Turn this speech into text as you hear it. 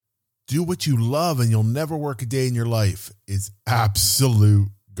do what you love and you'll never work a day in your life is absolute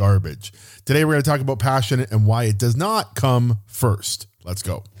garbage. Today, we're going to talk about passion and why it does not come first. Let's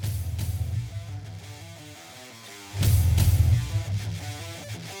go.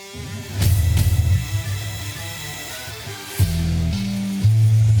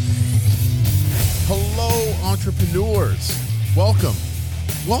 Hello, entrepreneurs.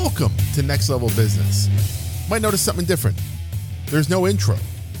 Welcome to Next Level Business. Might notice something different. There's no intro.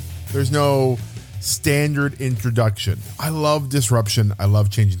 There's no standard introduction. I love disruption. I love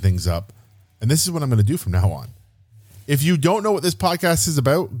changing things up. And this is what I'm going to do from now on. If you don't know what this podcast is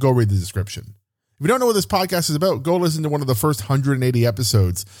about, go read the description. If you don't know what this podcast is about, go listen to one of the first 180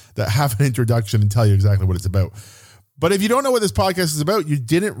 episodes that have an introduction and tell you exactly what it's about. But if you don't know what this podcast is about, you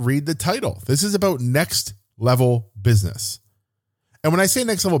didn't read the title. This is about next level business. And when I say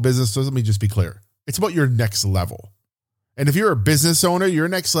next level business, let me just be clear. It's about your next level. And if you're a business owner, your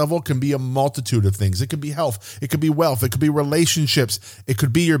next level can be a multitude of things. It could be health. It could be wealth. It could be relationships. It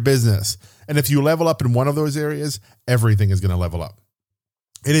could be your business. And if you level up in one of those areas, everything is going to level up.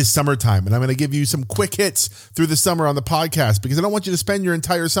 It is summertime, and I'm going to give you some quick hits through the summer on the podcast because I don't want you to spend your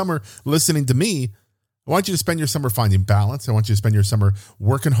entire summer listening to me. I want you to spend your summer finding balance. I want you to spend your summer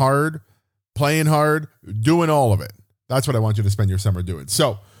working hard, playing hard, doing all of it. That's what I want you to spend your summer doing.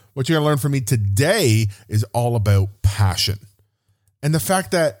 So what you're going to learn from me today is all about passion and the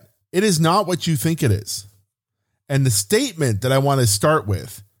fact that it is not what you think it is. And the statement that I want to start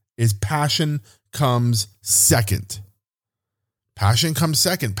with is passion comes second. Passion comes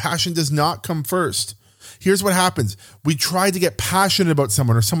second. Passion does not come first. Here's what happens. We try to get passionate about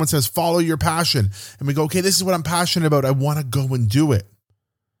someone, or someone says, follow your passion. And we go, okay, this is what I'm passionate about. I want to go and do it.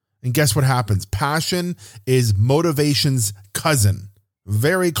 And guess what happens? Passion is motivation's cousin,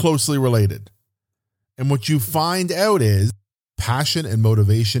 very closely related. And what you find out is passion and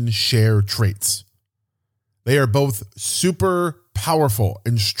motivation share traits. They are both super powerful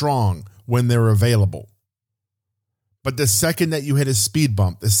and strong when they're available. But the second that you hit a speed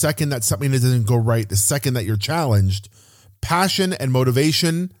bump, the second that something doesn't go right, the second that you're challenged, passion and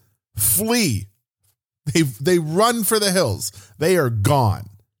motivation flee. They run for the hills. They are gone.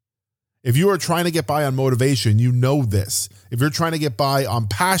 If you are trying to get by on motivation, you know this. If you're trying to get by on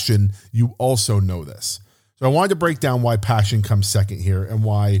passion, you also know this. So I wanted to break down why passion comes second here and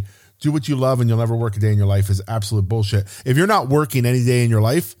why do what you love and you'll never work a day in your life is absolute bullshit. If you're not working any day in your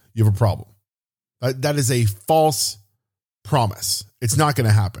life, you have a problem. That is a false promise. It's not going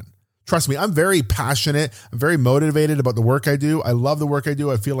to happen. Trust me, I'm very passionate. I'm very motivated about the work I do. I love the work I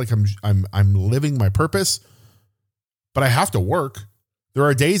do. I feel like I'm living my purpose, but I have to work. There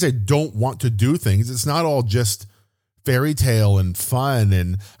are days I don't want to do things. It's not all just fairy tale and fun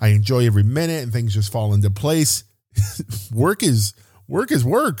and I enjoy every minute and things just fall into place. Work is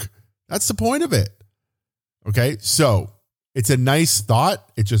work. That's the point of it. Okay. So it's a nice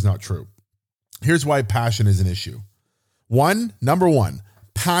thought. It's just not true. Here's why passion is an issue. Number one,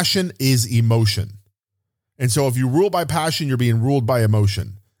 passion is emotion. And so if you rule by passion, you're being ruled by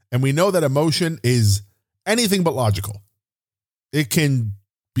emotion. And we know that emotion is anything but logical. It can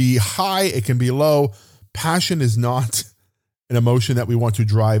be high, it can be low. Passion is not an emotion that we want to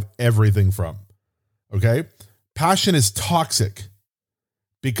drive everything from. Okay? Passion is toxic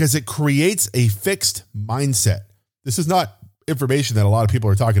because it creates a fixed mindset. This is not information that a lot of people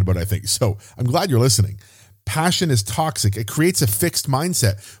are talking about, I think. So I'm glad you're listening. Passion is toxic. It creates a fixed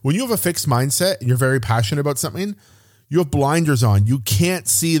mindset. When you have a fixed mindset and you're very passionate about something, you have blinders on. You can't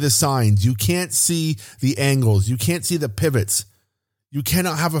see the signs. You can't see the angles. You can't see the pivots. You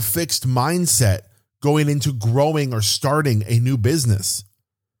cannot have a fixed mindset going into growing or starting a new business.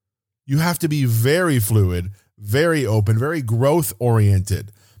 You have to be very fluid, very open, very growth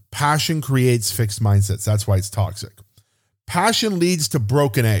oriented. Passion creates fixed mindsets. That's why it's toxic. Passion leads to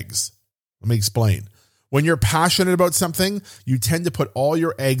broken eggs. Let me explain. When you're passionate about something, you tend to put all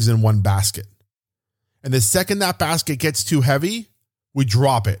your eggs in one basket. And the second that basket gets too heavy, we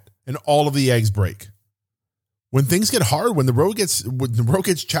drop it and all of the eggs break. When things get hard, when the road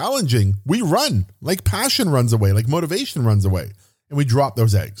gets challenging, we run like passion runs away, like motivation runs away, and we drop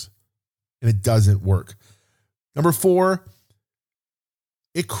those eggs and it doesn't work. Number 4,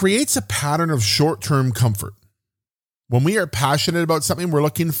 it creates a pattern of short-term comfort. When we are passionate about something, we're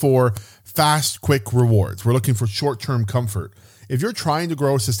looking for fast, quick rewards. We're looking for short-term comfort. If you're trying to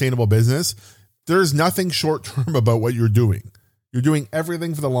grow a sustainable business, there's nothing short-term about what you're doing. You're doing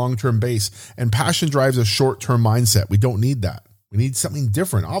everything for the long-term base, and passion drives a short-term mindset. We don't need that. We need something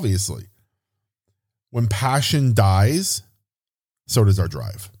different, obviously. When passion dies, so does our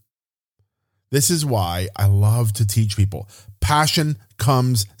drive. This is why I love to teach people. Passion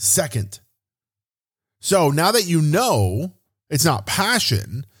comes second. So now that you know it's not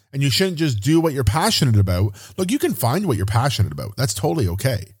passion and you shouldn't just do what you're passionate about, look, you can find what you're passionate about. That's totally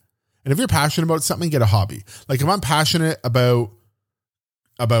okay. And if you're passionate about something, get a hobby. Like if I'm passionate about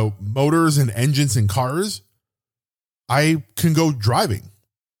motors and engines and cars, I can go driving.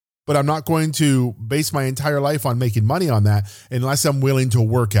 But I'm not going to base my entire life on making money on that unless I'm willing to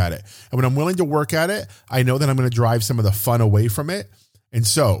work at it. And when I'm willing to work at it, I know that I'm going to drive some of the fun away from it. And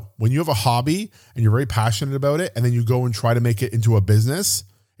so when you have a hobby and you're very passionate about it, and then you go and try to make it into a business,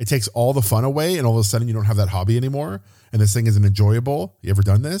 it takes all the fun away. And all of a sudden you don't have that hobby anymore. And this thing isn't enjoyable. You ever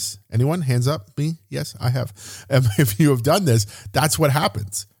done this? Anyone? Hands up. Me? Yes, I have. If you have done this, that's what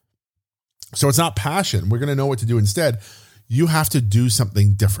happens. So it's not passion. We're going to know what to do instead. You have to do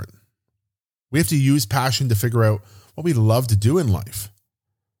something different. We have to use passion to figure out what we love to do in life.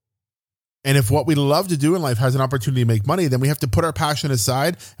 And if what we love to do in life has an opportunity to make money, then we have to put our passion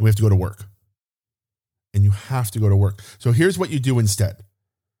aside and we have to go to work. And you have to go to work. So here's what you do instead.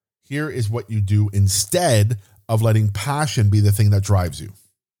 Here is what you do instead of letting passion be the thing that drives you.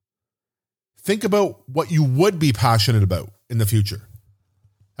 Think about what you would be passionate about in the future.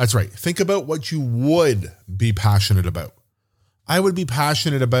 That's right. Think about what you would be passionate about. I would be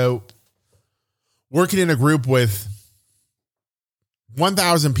passionate about working in a group with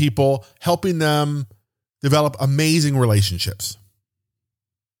 1,000 people, helping them develop amazing relationships.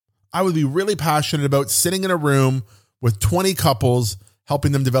 I would be really passionate about sitting in a room with 20 couples,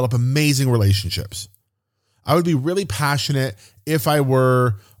 helping them develop amazing relationships. I would be really passionate if I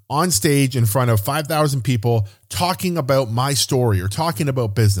were on stage in front of 5,000 people talking about my story or talking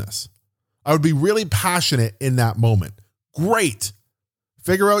about business. I would be really passionate in that moment. Great.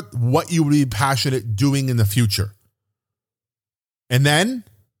 Figure out what you would be passionate doing in the future. And then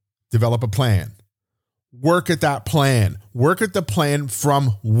develop a plan. Work at that plan. Work at the plan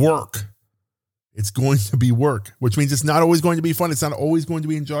from work. It's going to be work, which means it's not always going to be fun. It's not always going to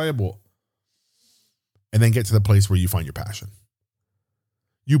be enjoyable. And then get to the place where you find your passion.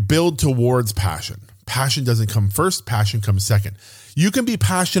 You build towards passion. Passion doesn't come first. Passion comes second. You can be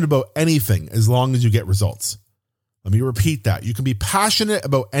passionate about anything as long as you get results. Let me repeat that. You can be passionate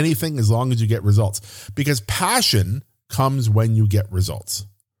about anything as long as you get results, because passion comes when you get results.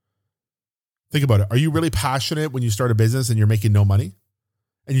 Think about it. Are you really passionate when you start a business and you're making no money?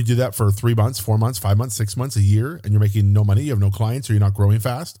 And you do that for 3 months, 4 months, 5 months, 6 months, a year, and you're making no money, you have no clients, or you're not growing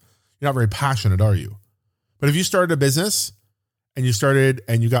fast? You're not very passionate, are you? But if you started a business and you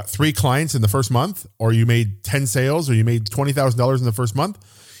got 3 clients in the first month, or you made 10 sales, or you made $20,000 in the first month,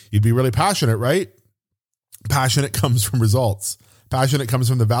 you'd be really passionate, right? Passionate comes from results. Passionate comes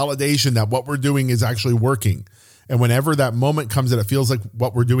from the validation that what we're doing is actually working. And whenever that moment comes that it feels like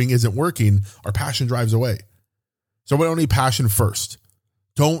what we're doing isn't working, our passion drives away. So we don't need passion first.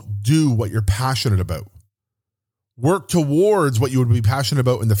 Don't do what you're passionate about. Work towards what you would be passionate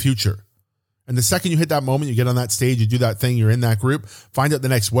about in the future. And the second you hit that moment, you get on that stage, you do that thing, you're in that group, find out the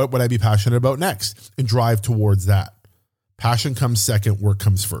next, what would I be passionate about next? And drive towards that. Passion comes second, work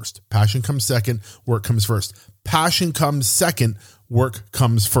comes first. Passion comes second, work comes first. Passion comes second, work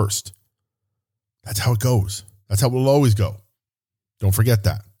comes first. That's how it goes. That's how it will always go. Don't forget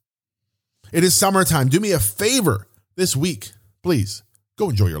that. It is summertime. Do me a favor this week. Please go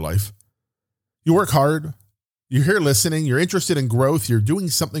enjoy your life. You work hard. You're here listening. You're interested in growth. You're doing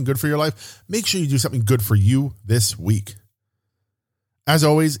something good for your life. Make sure you do something good for you this week. As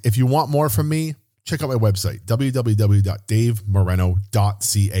always, if you want more from me, check out my website,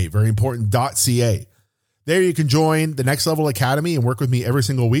 www.davemoreno.ca. Very important, .ca. There you can join the Next Level Academy and work with me every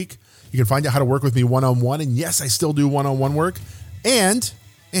single week. You can find out how to work with me one-on-one. And yes, I still do one-on-one work. And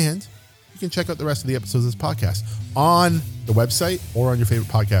you can check out the rest of the episodes of this podcast on the website or on your favorite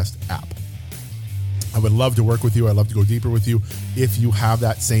podcast app. I would love to work with you. I'd love to go deeper with you if you have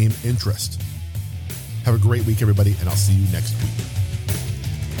that same interest. Have a great week, everybody, and I'll see you next week.